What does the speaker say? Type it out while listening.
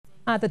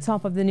At the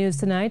top of the news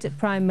tonight,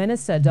 Prime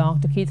Minister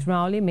Dr. Keith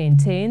Rowley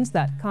maintains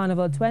that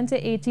Carnival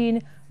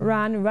 2018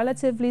 ran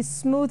relatively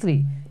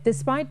smoothly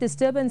despite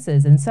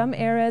disturbances in some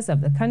areas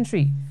of the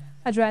country.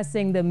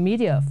 Addressing the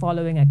media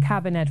following a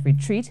cabinet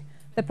retreat,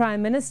 the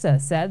Prime Minister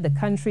said the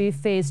country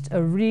faced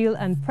a real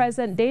and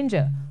present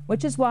danger,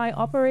 which is why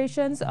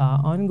operations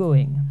are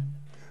ongoing.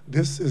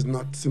 This is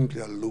not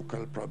simply a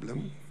local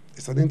problem,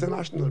 it's an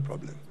international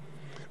problem.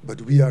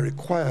 But we are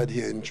required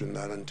here in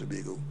Trinidad and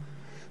Tobago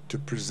to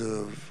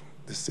preserve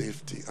the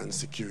safety and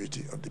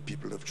security of the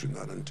people of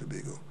Trinidad and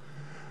Tobago.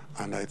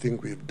 And I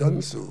think we've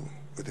done so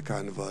with the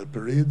Carnival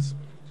parades,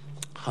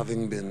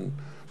 having been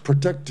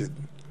protected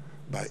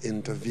by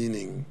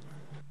intervening.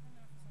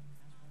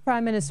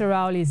 Prime Minister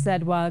Rowley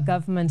said while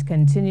government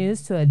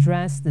continues to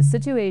address the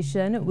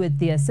situation with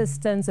the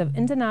assistance of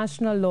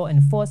international law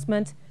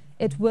enforcement,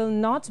 it will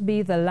not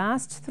be the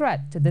last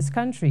threat to this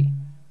country.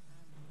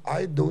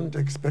 I don't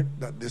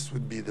expect that this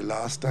would be the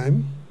last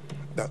time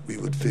that we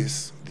would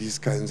face these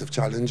kinds of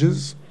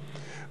challenges,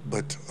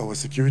 but our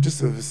security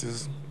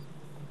services,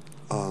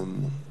 I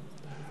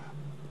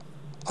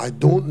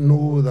don't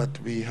know that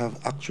we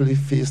have actually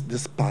faced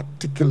this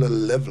particular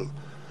level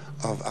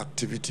of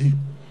activity,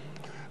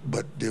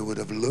 but they would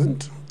have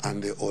learned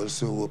and they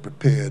also were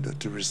prepared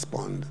to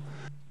respond.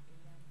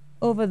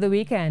 Over the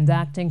weekend,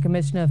 Acting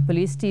Commissioner of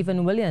Police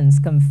Stephen Williams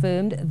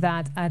confirmed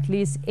that at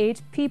least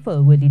 8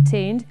 people were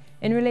detained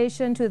in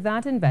relation to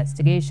that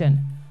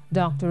investigation.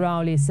 Dr.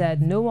 Rowley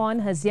said no one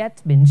has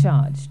yet been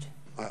charged.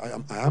 I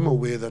am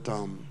aware that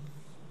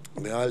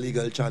there are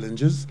legal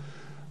challenges,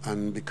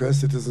 and because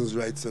citizens'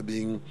 rights are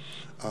being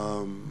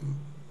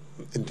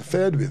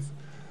interfered with,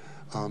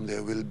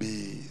 there will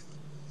be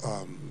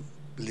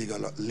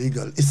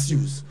legal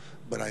issues,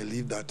 but I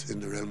leave that in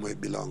the realm where it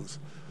belongs.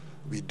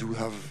 We do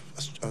have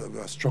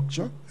a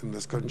structure in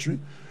this country.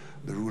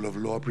 The rule of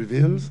law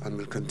prevails and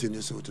will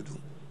continue so to do.